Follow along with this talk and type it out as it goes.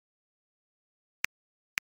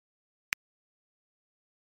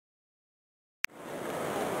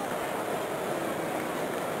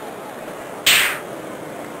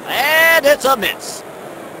And it's a miss.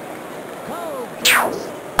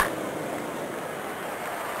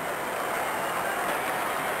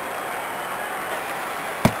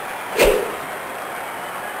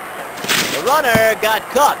 The runner got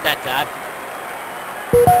caught that time.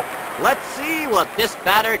 Let's see what this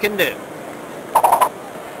batter can do.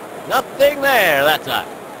 Nothing there that time.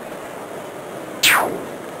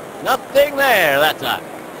 Nothing there that time.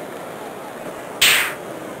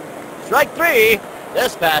 Strike three.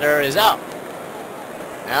 This batter is out.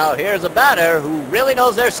 Now here's a batter who really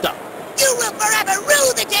knows their stuff. You will forever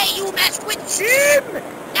rue the day you messed with Jim!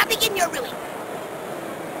 Now begin your ruling.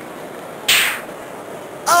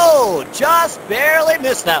 Oh, just barely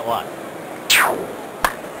missed that one.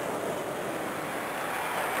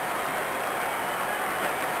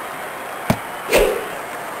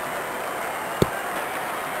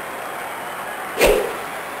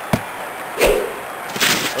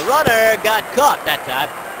 The runner got caught that time.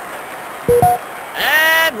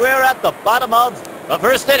 And we're at the bottom of the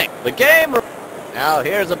first inning. The game... Now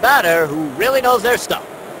here's a batter who really knows their stuff.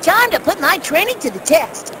 Time to put my training to the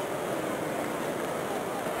test.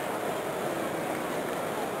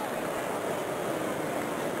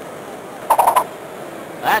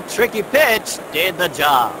 That tricky pitch did the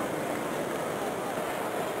job.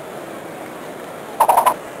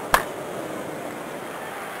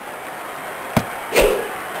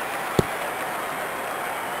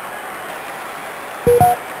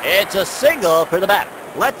 It's a single for the batter.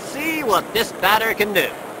 Let's see what this batter can do.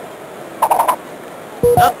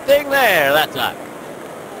 Nothing there that time.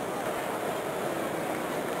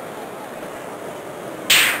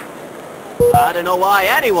 I don't know why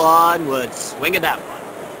anyone would swing at that one.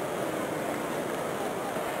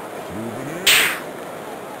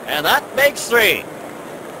 And that makes three.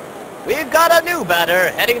 We've got a new batter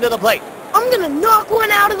heading to the plate. I'm gonna knock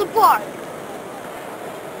one out of the park.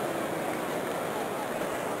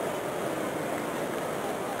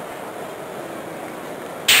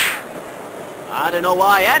 I don't know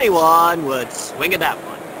why anyone would swing at that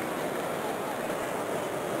one.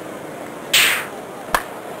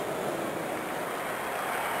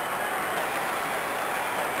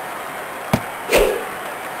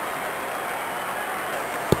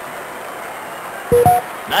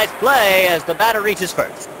 Nice play as the batter reaches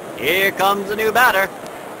first. Here comes a new batter.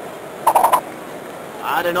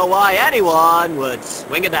 I don't know why anyone would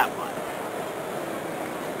swing at that one.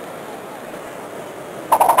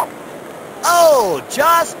 Oh,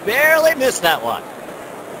 just barely missed that one.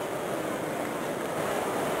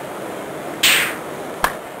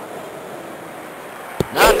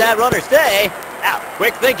 Not that runner stay. Out.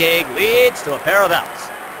 Quick thinking leads to a pair of outs.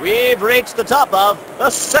 We've reached the top of the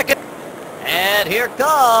second. And here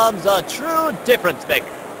comes a true difference maker.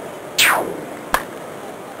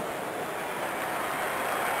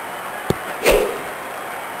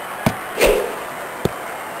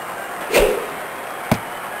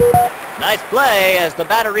 Nice play as the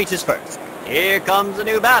batter reaches first. Here comes a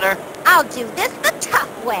new batter. I'll do this the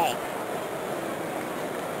tough way.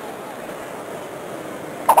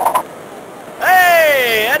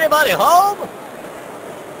 Hey, anybody home?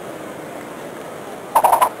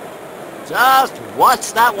 Just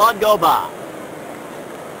watch that one go by.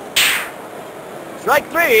 Strike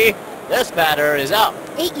three. This batter is out.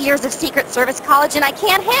 8 years of Secret Service college and I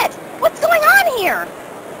can't hit. What's going on here?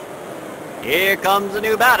 Here comes a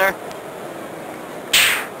new batter.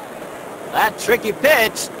 That tricky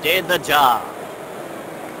pitch did the job.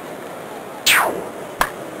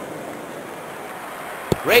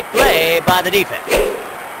 Great play by the defense.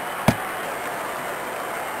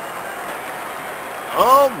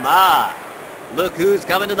 Oh my! Look who's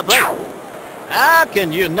coming to the plate. How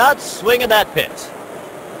can you not swing at that pitch?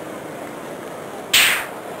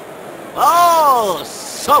 Oh,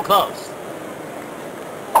 so close.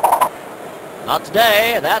 Not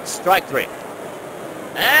today, that's strike three.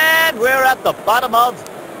 And we're at the bottom of...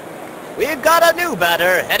 We've got a new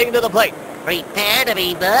batter heading to the plate. Prepare to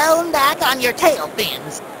be blown back on your tail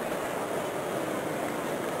fins.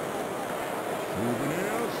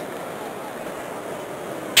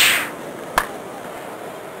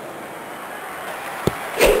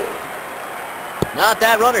 Not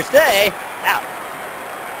that runner stay. Out.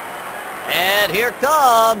 And here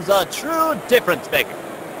comes a true difference maker.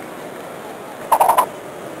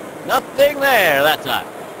 Nothing there that time.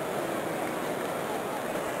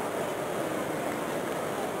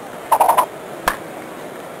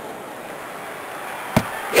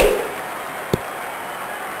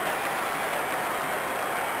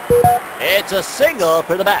 It's a single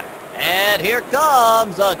for the batter. And here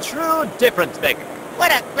comes a true difference maker.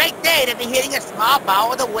 What a great day to be hitting a small ball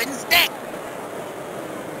with a wooden stick.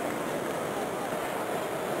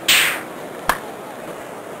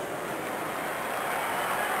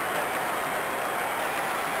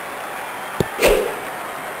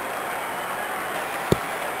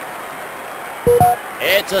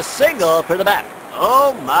 It's a single for the batter.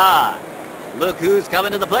 Oh my! Look who's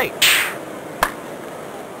coming to the plate.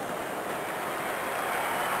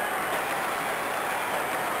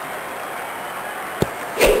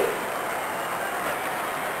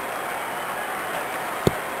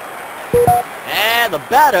 And the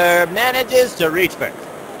batter manages to reach first.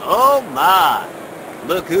 Oh my!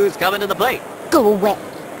 Look who's coming to the plate. Go away.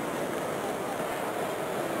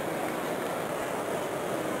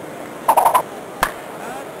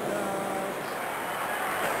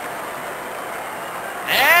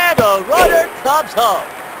 And a runner comes home.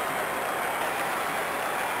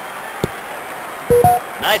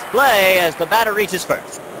 Nice play as the batter reaches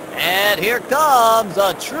first. And here comes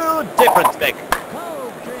a true difference maker.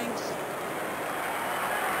 Cold drinks.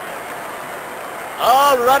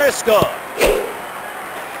 A runner scores.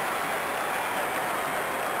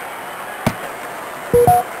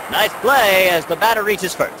 Nice play as the batter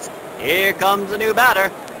reaches first. Here comes a new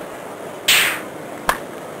batter.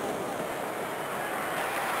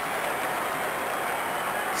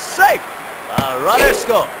 Safe! A runner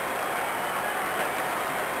scores.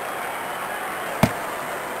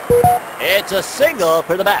 It's a single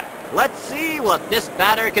for the batter. Let's see what this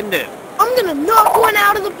batter can do. I'm gonna knock one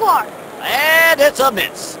out of the park. And it's a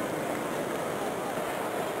miss.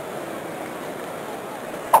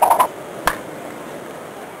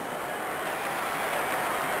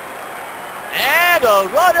 And a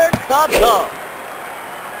runner comes home.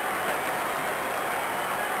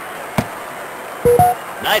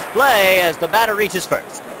 Nice play as the batter reaches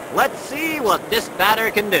first. Let's see what this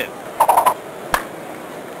batter can do.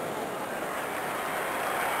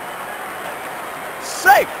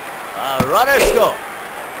 Safe! A runner scores.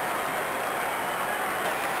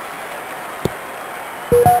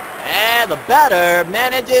 And the batter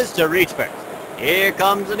manages to reach first. Here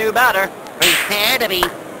comes a new batter. Prepare to be.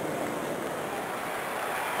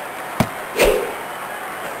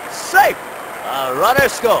 Safe! A runner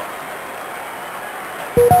scores.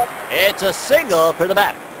 It's a single for the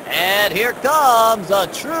batter. And here comes a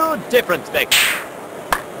true difference maker.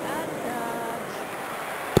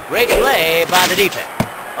 Great play by the defense.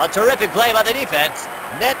 A terrific play by the defense.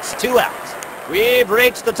 Nets 2 outs. We've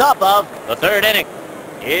reached the top of the 3rd inning.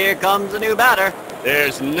 Here comes a new batter.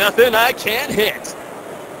 There's nothing I can't hit.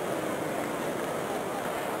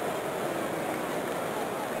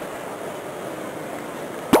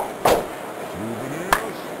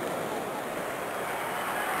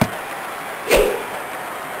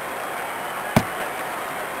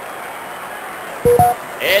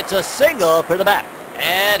 It's a single for the batter.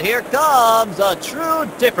 And here comes a true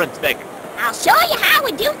difference maker. I'll show you how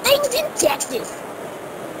we do things in Texas.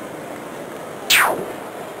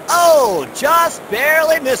 Oh, just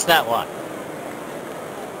barely missed that one.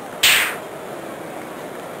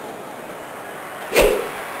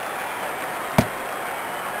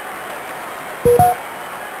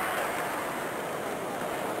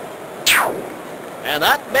 And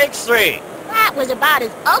that makes 3. That was about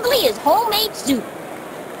as ugly as homemade soup.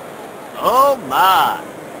 Oh my!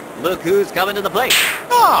 Look who's coming to the plate.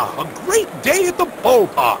 Ah, a great day at the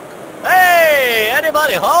ballpark. Hey,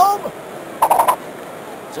 anybody home?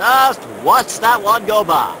 Just watch that one go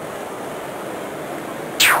by.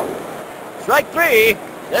 Strike 3.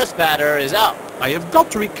 This batter is out. I have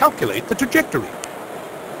got to recalculate the trajectory.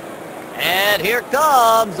 And here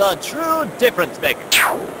comes a true difference maker.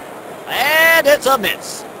 And it's a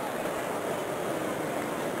miss.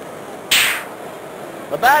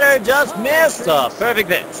 The batter just missed a perfect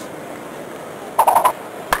pitch.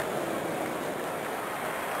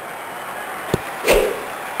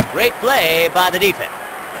 Great play by the defense.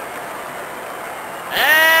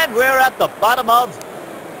 And we're at the bottom of.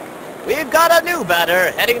 We've got a new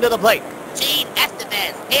batter heading to the plate. Chief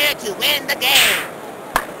Estevez here to win the game.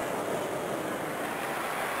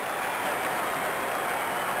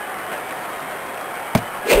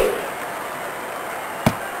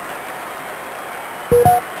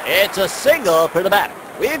 It's a single for the batter.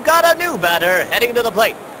 We've got a new batter heading to the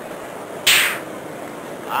plate.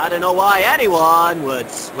 I don't know why anyone would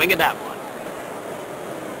swing at that one.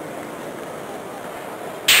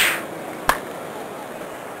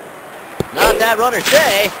 Not that runner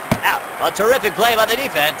stay. Out. A terrific play by the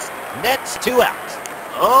defense. Nets 2 outs.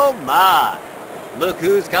 Oh my. Look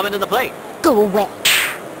who's coming to the plate. Go away.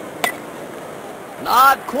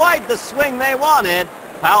 Not quite the swing they wanted.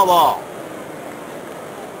 Foul ball.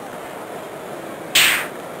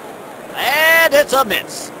 And it's a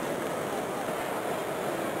miss.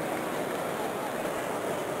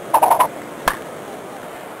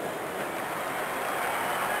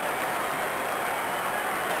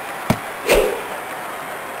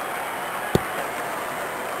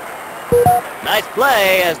 Nice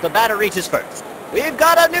play as the batter reaches first. We've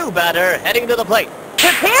got a new batter heading to the plate.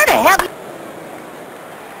 Prepare to have...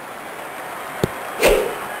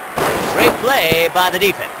 Great play by the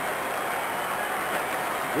defense.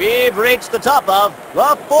 We've reached the top of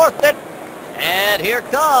the fourth inning. And here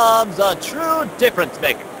comes a true difference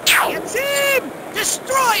maker. It's him!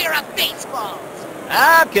 Destroyer of baseballs!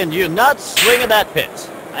 How can you not swing at that pitch?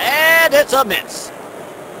 And it's a miss.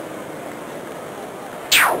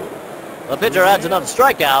 The pitcher adds another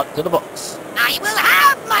strikeout to the books. I will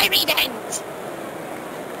have my revenge!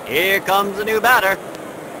 Here comes a new batter.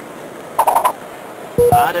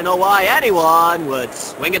 I don't know why anyone would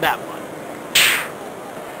swing at that one.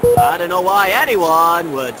 I don't know why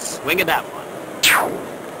anyone would swing at that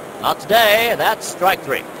one. Not today, that's strike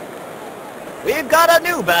three. We've got a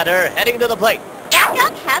new batter heading to the plate.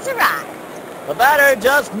 Backup has arrived. The batter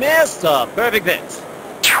just missed a perfect pitch.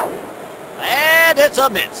 And it's a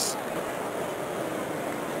miss.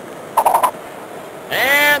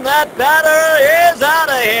 And that batter is out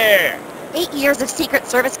of here. 8 years of Secret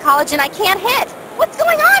Service college and I can't hit. What's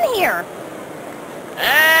going on here?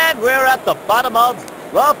 And we're at the bottom of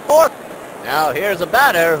the fourth. Now here's a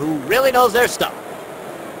batter who really knows their stuff.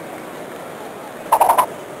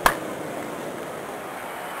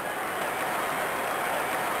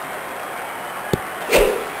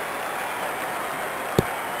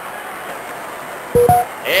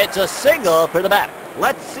 It's a single for the batter.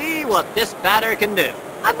 Let's see what this batter can do.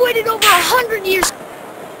 I've waited over 100 years.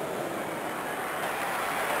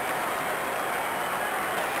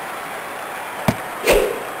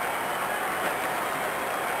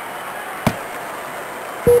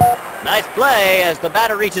 Nice play as the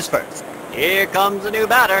batter reaches first. Here comes a new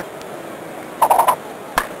batter.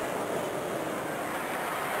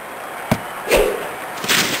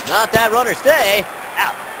 Not that runner stay.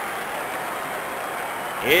 Out.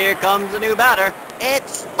 Here comes a new batter.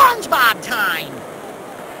 It's SpongeBob time!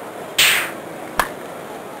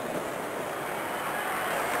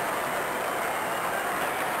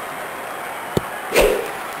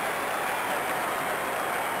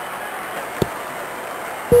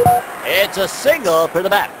 It's a single for the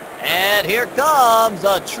batter. And here comes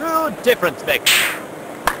a true difference maker.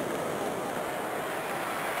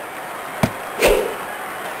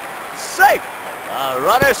 Safe! A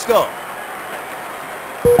runner scores.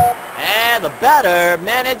 And the batter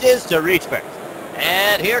manages to reach first.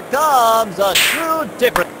 And here comes a true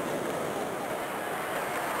difference.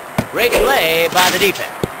 Great play by the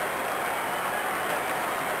defense.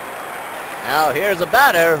 Now here's a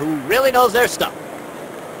batter who really knows their stuff.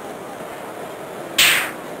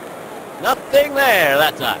 Nothing there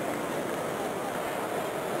that time.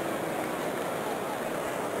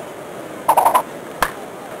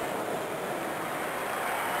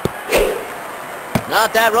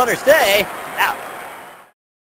 Not that runner stay. Out.